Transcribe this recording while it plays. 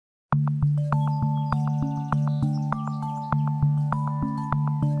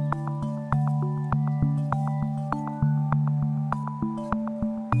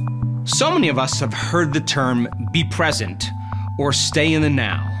So many of us have heard the term be present or stay in the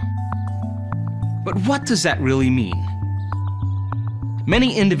now. But what does that really mean?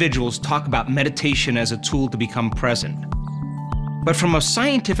 Many individuals talk about meditation as a tool to become present. But from a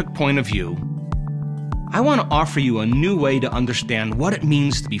scientific point of view, I want to offer you a new way to understand what it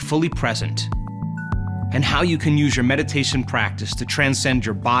means to be fully present and how you can use your meditation practice to transcend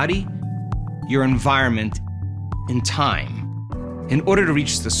your body, your environment, and time in order to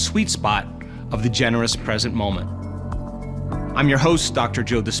reach the sweet spot of the generous present moment. I'm your host, Dr.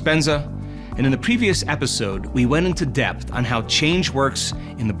 Joe Dispenza, and in the previous episode, we went into depth on how change works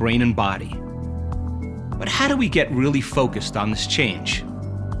in the brain and body. But how do we get really focused on this change?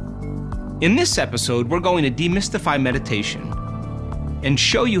 In this episode, we're going to demystify meditation and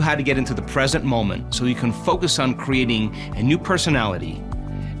show you how to get into the present moment so you can focus on creating a new personality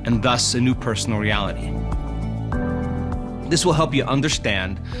and thus a new personal reality. This will help you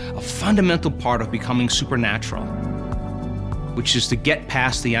understand a fundamental part of becoming supernatural, which is to get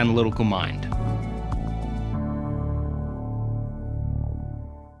past the analytical mind.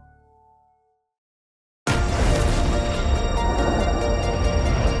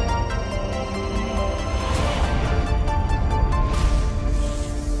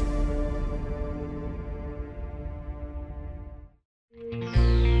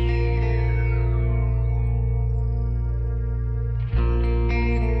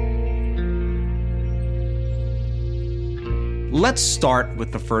 Let's start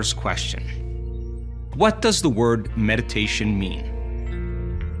with the first question. What does the word meditation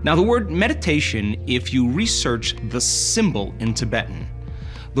mean? Now, the word meditation, if you research the symbol in Tibetan,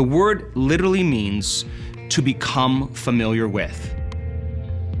 the word literally means to become familiar with.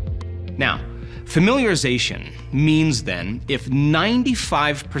 Now, familiarization means then if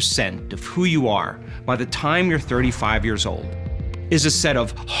 95% of who you are by the time you're 35 years old is a set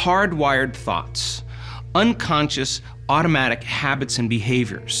of hardwired thoughts, unconscious automatic habits and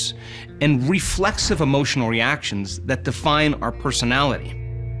behaviors, and reflexive emotional reactions that define our personality.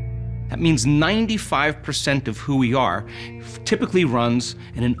 That means 95% of who we are typically runs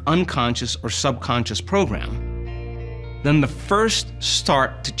in an unconscious or subconscious program. Then the first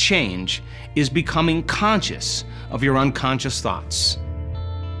start to change is becoming conscious of your unconscious thoughts,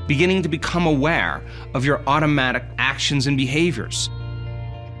 beginning to become aware of your automatic actions and behaviors.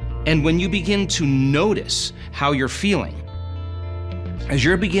 And when you begin to notice how you're feeling, as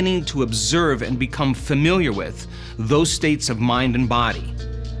you're beginning to observe and become familiar with those states of mind and body,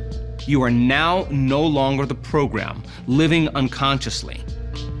 you are now no longer the program living unconsciously.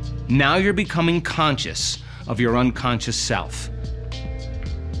 Now you're becoming conscious of your unconscious self.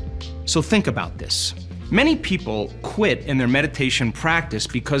 So think about this. Many people quit in their meditation practice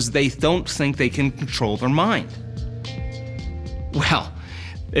because they don't think they can control their mind. Well,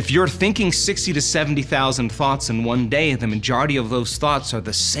 if you're thinking 60 to 70,000 thoughts in one day, the majority of those thoughts are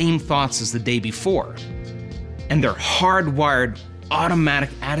the same thoughts as the day before. And they're hardwired, automatic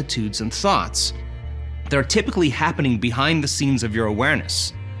attitudes and thoughts. They're typically happening behind the scenes of your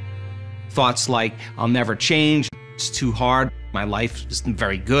awareness. Thoughts like, I'll never change, it's too hard, my life isn't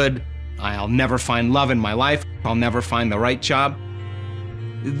very good, I'll never find love in my life, I'll never find the right job.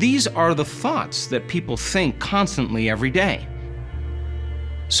 These are the thoughts that people think constantly every day.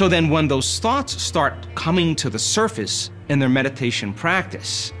 So then when those thoughts start coming to the surface in their meditation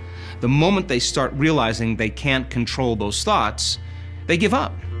practice, the moment they start realizing they can't control those thoughts, they give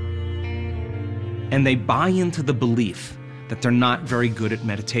up. And they buy into the belief that they're not very good at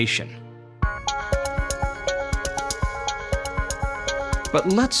meditation.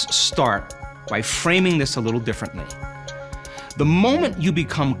 But let's start by framing this a little differently. The moment you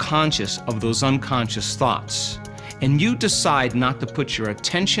become conscious of those unconscious thoughts, and you decide not to put your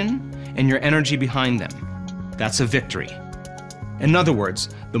attention and your energy behind them, that's a victory. In other words,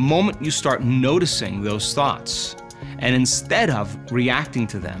 the moment you start noticing those thoughts, and instead of reacting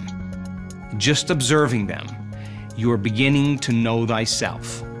to them, just observing them, you are beginning to know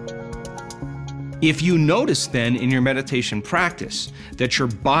thyself. If you notice then in your meditation practice that your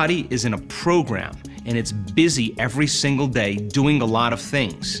body is in a program and it's busy every single day doing a lot of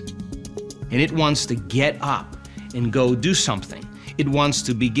things, and it wants to get up and go do something. It wants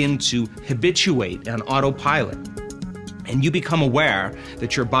to begin to habituate on autopilot. And you become aware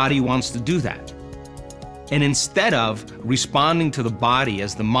that your body wants to do that. And instead of responding to the body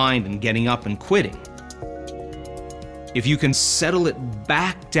as the mind and getting up and quitting, if you can settle it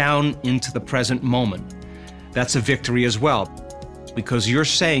back down into the present moment, that's a victory as well. Because you're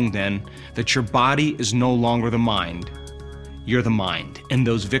saying then that your body is no longer the mind, you're the mind. And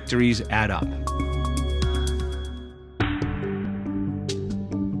those victories add up.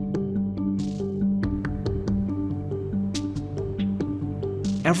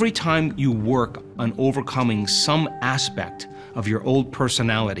 every time you work on overcoming some aspect of your old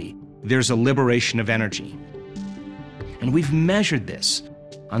personality, there's a liberation of energy. And we've measured this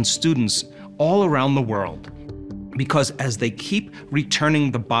on students all around the world, because as they keep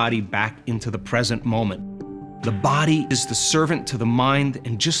returning the body back into the present moment, the body is the servant to the mind,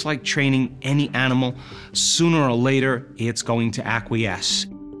 and just like training any animal, sooner or later it's going to acquiesce.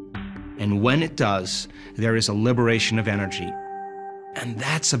 And when it does, there is a liberation of energy. And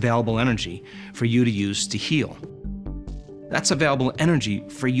that's available energy for you to use to heal. That's available energy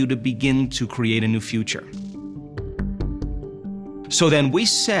for you to begin to create a new future. So then we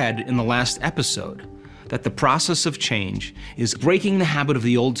said in the last episode that the process of change is breaking the habit of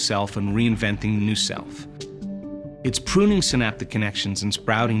the old self and reinventing the new self. It's pruning synaptic connections and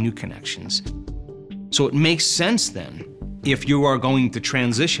sprouting new connections. So it makes sense then, if you are going to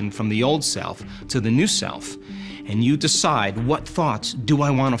transition from the old self to the new self, and you decide, what thoughts do I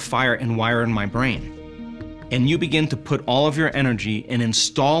want to fire and wire in my brain? And you begin to put all of your energy in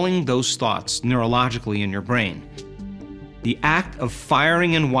installing those thoughts neurologically in your brain. The act of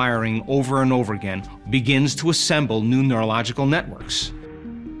firing and wiring over and over again begins to assemble new neurological networks.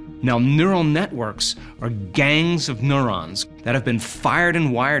 Now, neural networks are gangs of neurons that have been fired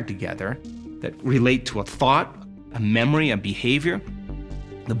and wired together that relate to a thought, a memory, a behavior.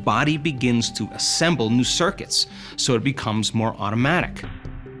 The body begins to assemble new circuits, so it becomes more automatic.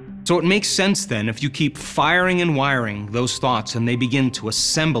 So it makes sense then, if you keep firing and wiring those thoughts and they begin to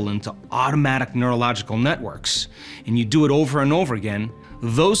assemble into automatic neurological networks, and you do it over and over again,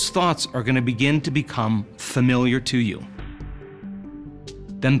 those thoughts are going to begin to become familiar to you.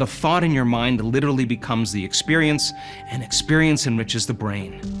 Then the thought in your mind literally becomes the experience, and experience enriches the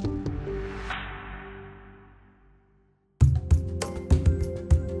brain.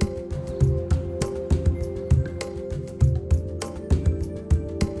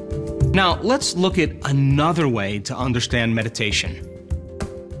 Now, let's look at another way to understand meditation.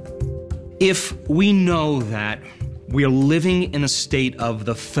 If we know that we're living in a state of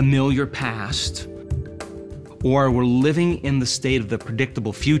the familiar past, or we're living in the state of the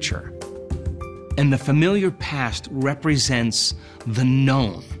predictable future, and the familiar past represents the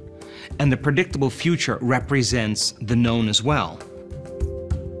known, and the predictable future represents the known as well,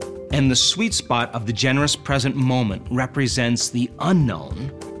 and the sweet spot of the generous present moment represents the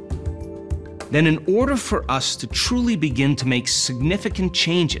unknown, then in order for us to truly begin to make significant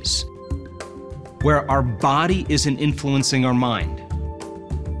changes, where our body isn't influencing our mind,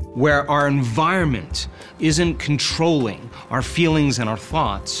 where our environment isn't controlling our feelings and our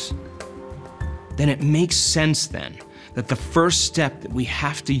thoughts, then it makes sense then that the first step that we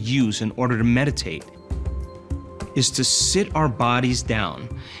have to use in order to meditate is to sit our bodies down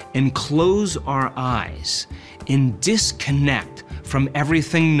and close our eyes and disconnect from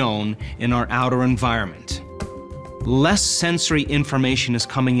everything known in our outer environment. Less sensory information is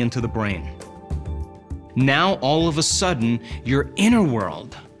coming into the brain. Now, all of a sudden, your inner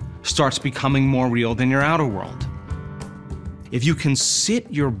world starts becoming more real than your outer world. If you can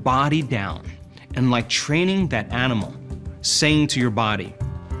sit your body down and, like training that animal, saying to your body,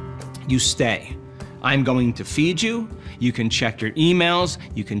 you stay. I'm going to feed you. You can check your emails,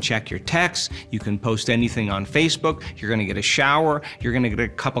 you can check your texts, you can post anything on Facebook, you're gonna get a shower, you're gonna get a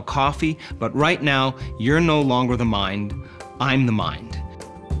cup of coffee, but right now, you're no longer the mind, I'm the mind.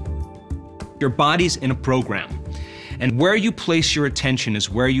 Your body's in a program, and where you place your attention is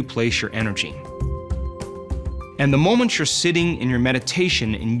where you place your energy. And the moment you're sitting in your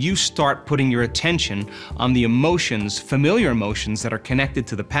meditation and you start putting your attention on the emotions, familiar emotions that are connected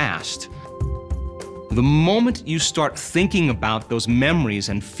to the past, the moment you start thinking about those memories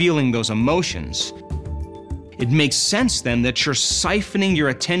and feeling those emotions, it makes sense then that you're siphoning your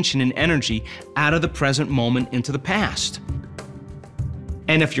attention and energy out of the present moment into the past.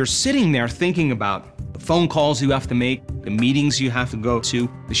 And if you're sitting there thinking about the phone calls you have to make, the meetings you have to go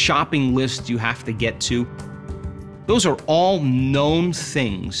to, the shopping list you have to get to, those are all known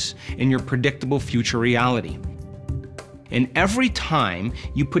things in your predictable future reality. And every time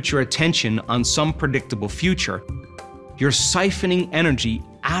you put your attention on some predictable future, you're siphoning energy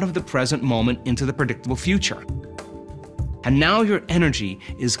out of the present moment into the predictable future. And now your energy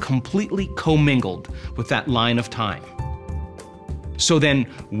is completely commingled with that line of time. So then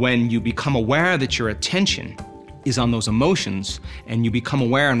when you become aware that your attention is on those emotions, and you become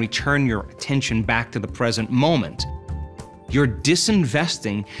aware and return your attention back to the present moment, you're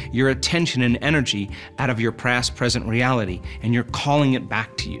disinvesting your attention and energy out of your past present reality, and you're calling it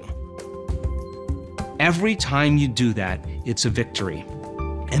back to you. Every time you do that, it's a victory,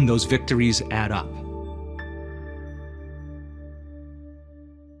 and those victories add up.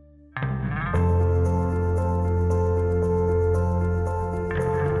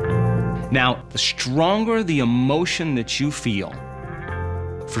 Now, the stronger the emotion that you feel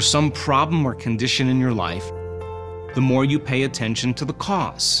for some problem or condition in your life, the more you pay attention to the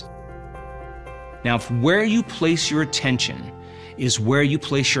cause. Now, if where you place your attention is where you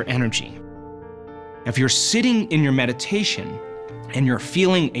place your energy, if you're sitting in your meditation and you're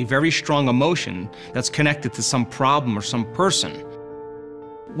feeling a very strong emotion that's connected to some problem or some person,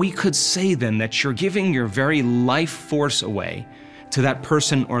 we could say then that you're giving your very life force away to that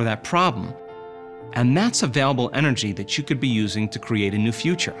person or that problem. And that's available energy that you could be using to create a new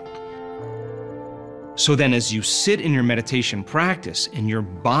future. So then as you sit in your meditation practice and your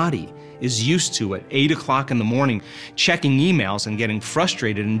body is used to at 8 o'clock in the morning checking emails and getting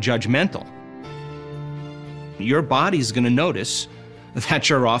frustrated and judgmental, your body's going to notice that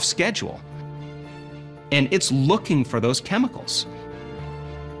you're off schedule. And it's looking for those chemicals.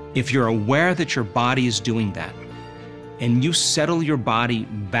 If you're aware that your body is doing that, and you settle your body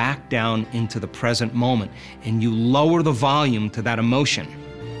back down into the present moment, and you lower the volume to that emotion,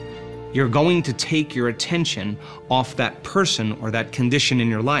 you're going to take your attention off that person or that condition in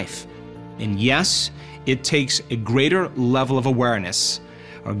your life. And yes, it takes a greater level of awareness,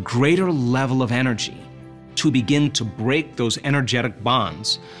 a greater level of energy to begin to break those energetic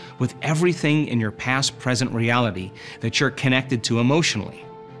bonds with everything in your past, present reality that you're connected to emotionally.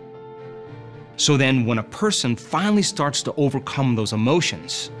 So then when a person finally starts to overcome those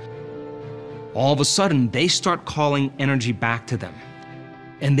emotions, all of a sudden they start calling energy back to them.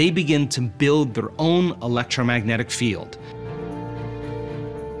 And they begin to build their own electromagnetic field.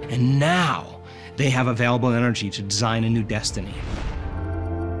 And now they have available energy to design a new destiny.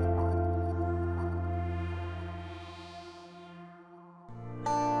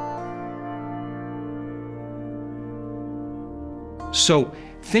 So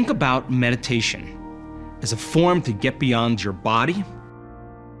think about meditation as a form to get beyond your body,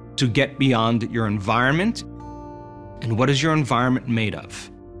 to get beyond your environment. And what is your environment made of?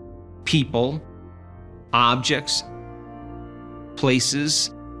 People, objects,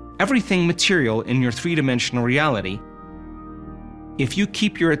 places, everything material in your three-dimensional reality. If you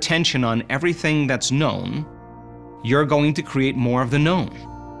keep your attention on everything that's known, you're going to create more of the known.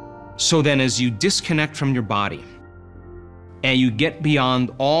 So then as you disconnect from your body, and you get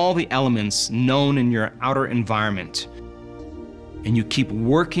beyond all the elements known in your outer environment, and you keep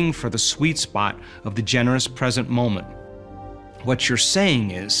working for the sweet spot of the generous present moment, what you're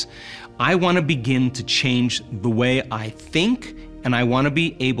saying is, I want to begin to change the way I think, and I want to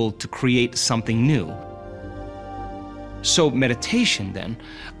be able to create something new. So meditation then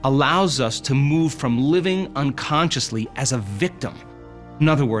allows us to move from living unconsciously as a victim. In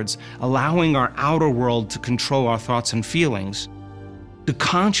other words, allowing our outer world to control our thoughts and feelings, to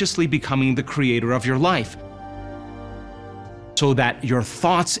consciously becoming the creator of your life, so that your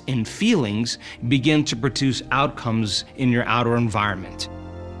thoughts and feelings begin to produce outcomes in your outer environment.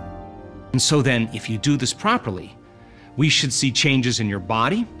 And so then, if you do this properly, we should see changes in your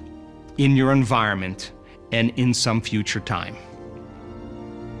body, in your environment, and in some future time.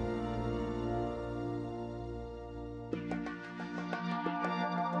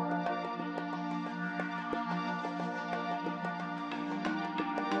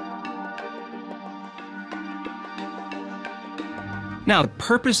 Now, the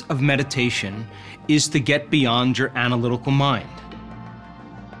purpose of meditation is to get beyond your analytical mind.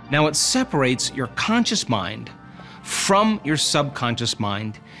 Now, it separates your conscious mind from your subconscious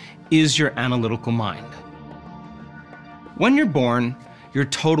mind is your analytical mind. When you're born, you're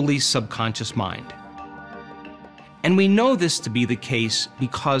totally subconscious mind. And we know this to be the case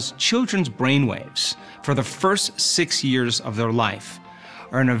because children's brainwaves for the first 6 years of their life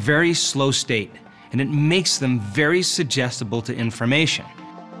are in a very slow state, and it makes them very suggestible to information.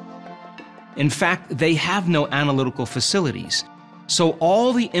 In fact, they have no analytical facilities, so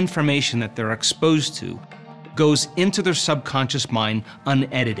all the information that they're exposed to goes into their subconscious mind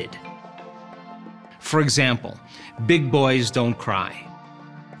unedited. For example, big boys don't cry.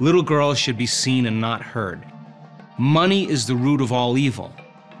 Little girls should be seen and not heard. Money is the root of all evil.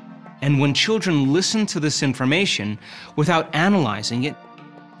 And when children listen to this information without analyzing it,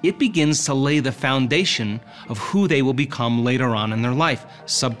 it begins to lay the foundation of who they will become later on in their life,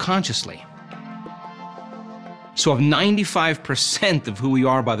 subconsciously. So if 95% of who we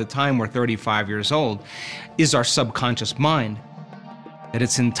are by the time we're 35 years old is our subconscious mind, that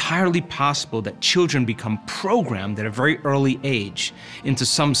it's entirely possible that children become programmed at a very early age into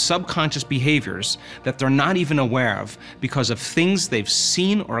some subconscious behaviors that they're not even aware of because of things they've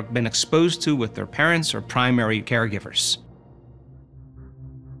seen or been exposed to with their parents or primary caregivers.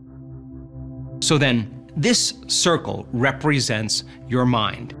 So then, this circle represents your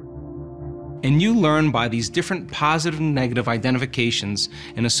mind. And you learn by these different positive and negative identifications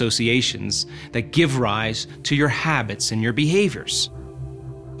and associations that give rise to your habits and your behaviors.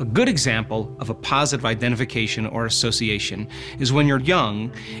 A good example of a positive identification or association is when you're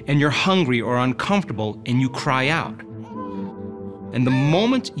young and you're hungry or uncomfortable and you cry out. And the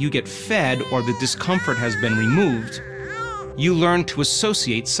moment you get fed or the discomfort has been removed, you learn to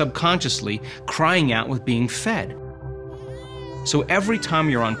associate subconsciously crying out with being fed. So every time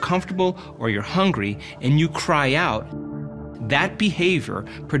you're uncomfortable or you're hungry and you cry out, that behavior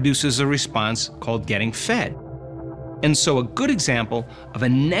produces a response called getting fed. And so a good example of a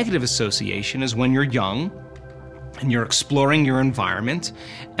negative association is when you're young and you're exploring your environment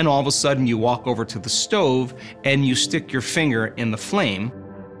and all of a sudden you walk over to the stove and you stick your finger in the flame.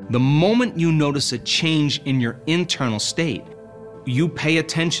 The moment you notice a change in your internal state, you pay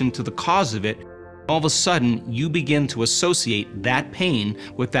attention to the cause of it. All of a sudden, you begin to associate that pain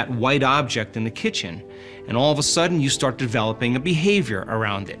with that white object in the kitchen. And all of a sudden, you start developing a behavior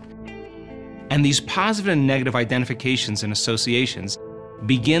around it. And these positive and negative identifications and associations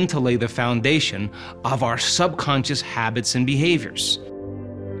begin to lay the foundation of our subconscious habits and behaviors.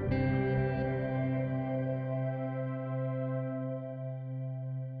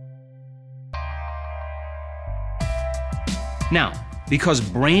 Now, because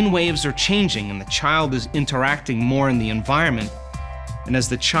brain waves are changing and the child is interacting more in the environment, and as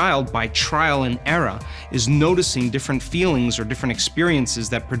the child, by trial and error, is noticing different feelings or different experiences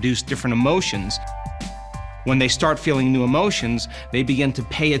that produce different emotions, when they start feeling new emotions, they begin to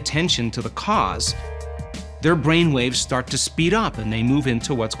pay attention to the cause. Their brain waves start to speed up and they move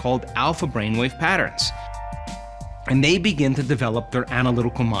into what's called alpha brainwave patterns. And they begin to develop their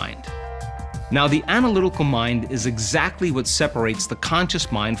analytical mind. Now, the analytical mind is exactly what separates the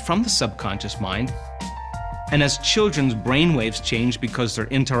conscious mind from the subconscious mind. And as children's brain waves change because they're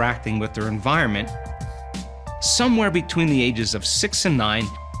interacting with their environment, somewhere between the ages of 6 and 9,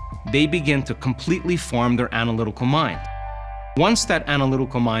 they begin to completely form their analytical mind. Once that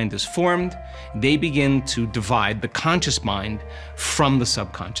analytical mind is formed, they begin to divide the conscious mind from the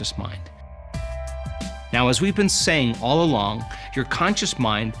subconscious mind. Now, as we've been saying all along, your conscious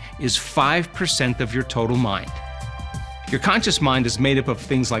mind is 5% of your total mind. Your conscious mind is made up of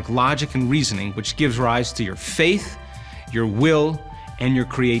things like logic and reasoning, which gives rise to your faith, your will, and your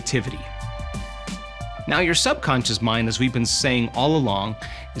creativity. Now, your subconscious mind, as we've been saying all along,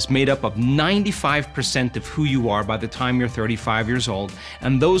 is made up of 95% of who you are by the time you're 35 years old,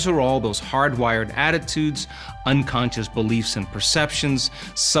 and those are all those hardwired attitudes, unconscious beliefs and perceptions,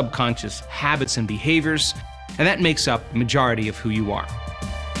 subconscious habits and behaviors, and that makes up the majority of who you are.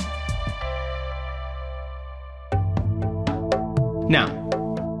 Now,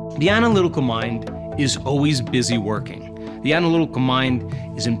 the analytical mind is always busy working. The analytical mind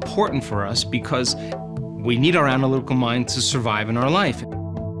is important for us because we need our analytical mind to survive in our life.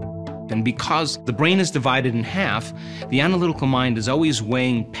 And because the brain is divided in half, the analytical mind is always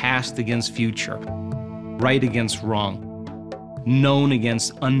weighing past against future, right against wrong, known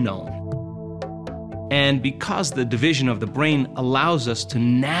against unknown. And because the division of the brain allows us to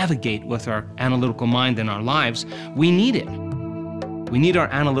navigate with our analytical mind in our lives, we need it. We need our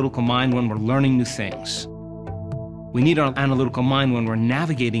analytical mind when we're learning new things. We need our analytical mind when we're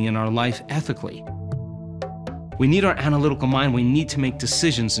navigating in our life ethically. We need our analytical mind when we need to make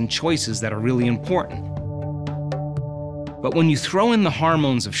decisions and choices that are really important. But when you throw in the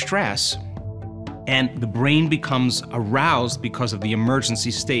hormones of stress and the brain becomes aroused because of the emergency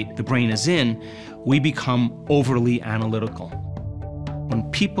state the brain is in, we become overly analytical. When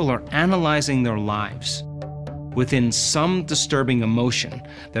people are analyzing their lives within some disturbing emotion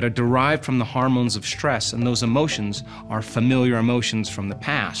that are derived from the hormones of stress, and those emotions are familiar emotions from the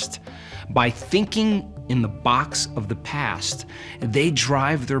past, by thinking in the box of the past, they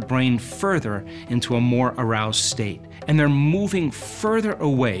drive their brain further into a more aroused state. And they're moving further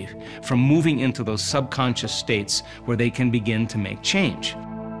away from moving into those subconscious states where they can begin to make change.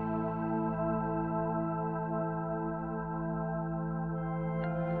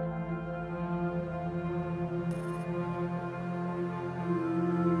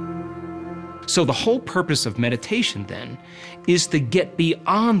 So the whole purpose of meditation then is to get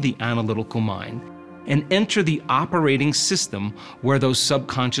beyond the analytical mind and enter the operating system where those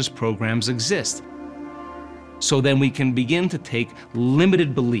subconscious programs exist. So then we can begin to take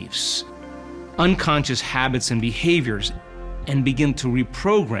limited beliefs, unconscious habits and behaviors, and begin to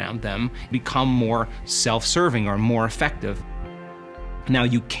reprogram them, become more self-serving or more effective. Now,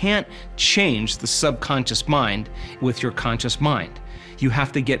 you can't change the subconscious mind with your conscious mind. You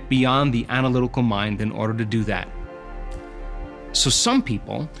have to get beyond the analytical mind in order to do that. So some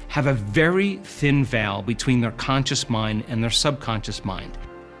people have a very thin veil between their conscious mind and their subconscious mind.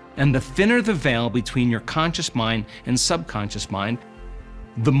 And the thinner the veil between your conscious mind and subconscious mind,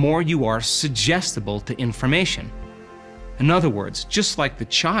 the more you are suggestible to information. In other words, just like the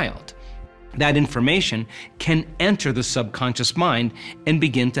child, that information can enter the subconscious mind and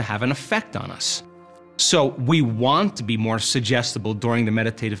begin to have an effect on us. So we want to be more suggestible during the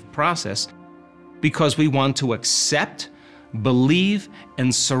meditative process because we want to accept, believe,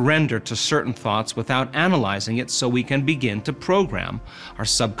 and surrender to certain thoughts without analyzing it so we can begin to program our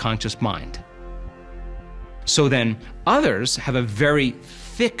subconscious mind. So then others have a very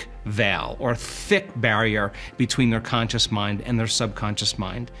thick veil or thick barrier between their conscious mind and their subconscious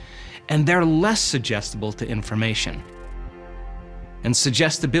mind, and they're less suggestible to information. And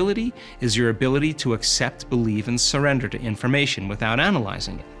suggestibility is your ability to accept, believe, and surrender to information without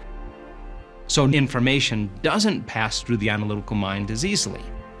analyzing it. So information doesn't pass through the analytical mind as easily.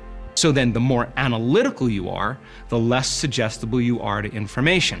 So then the more analytical you are, the less suggestible you are to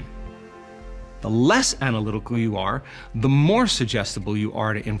information. The less analytical you are, the more suggestible you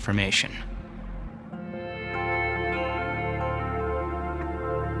are to information.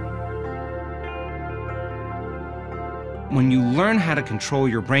 When you learn how to control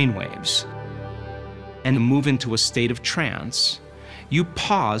your brainwaves and move into a state of trance, you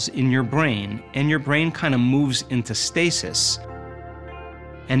pause in your brain, and your brain kind of moves into stasis.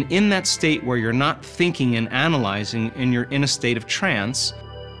 And in that state where you're not thinking and analyzing and you're in a state of trance,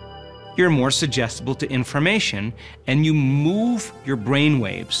 you're more suggestible to information, and you move your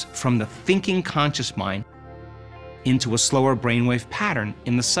brainwaves from the thinking conscious mind into a slower brainwave pattern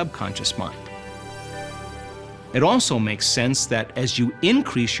in the subconscious mind. It also makes sense that as you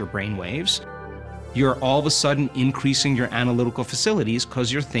increase your brainwaves, you're all of a sudden increasing your analytical facilities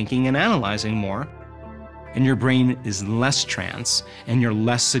because you're thinking and analyzing more, and your brain is less trance, and you're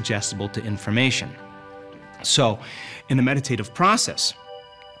less suggestible to information. So, in the meditative process,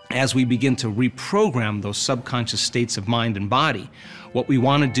 as we begin to reprogram those subconscious states of mind and body, what we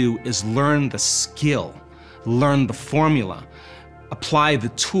want to do is learn the skill, learn the formula, apply the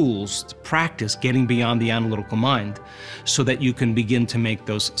tools to practice getting beyond the analytical mind so that you can begin to make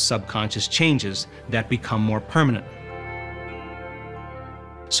those subconscious changes that become more permanent.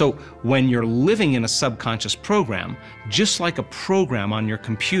 So when you're living in a subconscious program, just like a program on your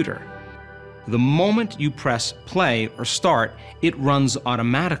computer, the moment you press play or start, it runs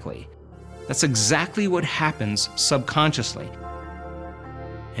automatically. That's exactly what happens subconsciously.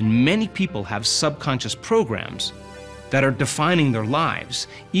 And many people have subconscious programs that are defining their lives.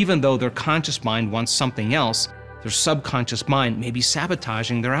 Even though their conscious mind wants something else, their subconscious mind may be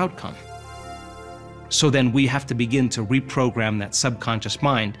sabotaging their outcome. So then we have to begin to reprogram that subconscious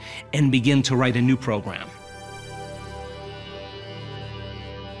mind and begin to write a new program.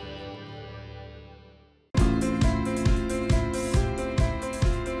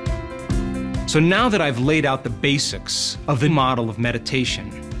 So now that I've laid out the basics of the model of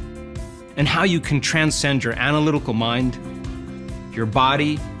meditation and how you can transcend your analytical mind, your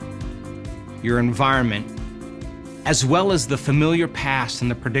body, your environment, as well as the familiar past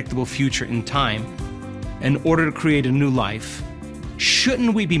and the predictable future in time, in order to create a new life,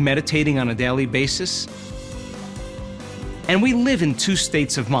 shouldn't we be meditating on a daily basis? And we live in two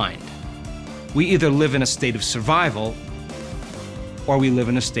states of mind. We either live in a state of survival or we live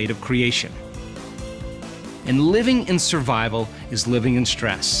in a state of creation. And living in survival is living in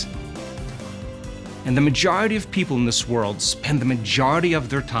stress. And the majority of people in this world spend the majority of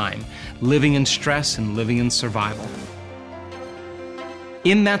their time living in stress and living in survival.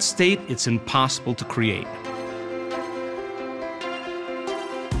 In that state, it's impossible to create.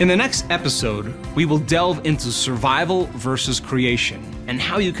 In the next episode, we will delve into survival versus creation and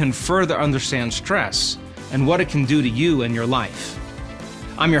how you can further understand stress and what it can do to you and your life.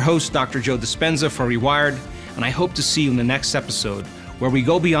 I'm your host, Dr. Joe Dispenza for Rewired, and I hope to see you in the next episode where we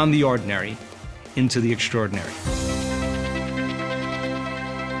go beyond the ordinary into the extraordinary.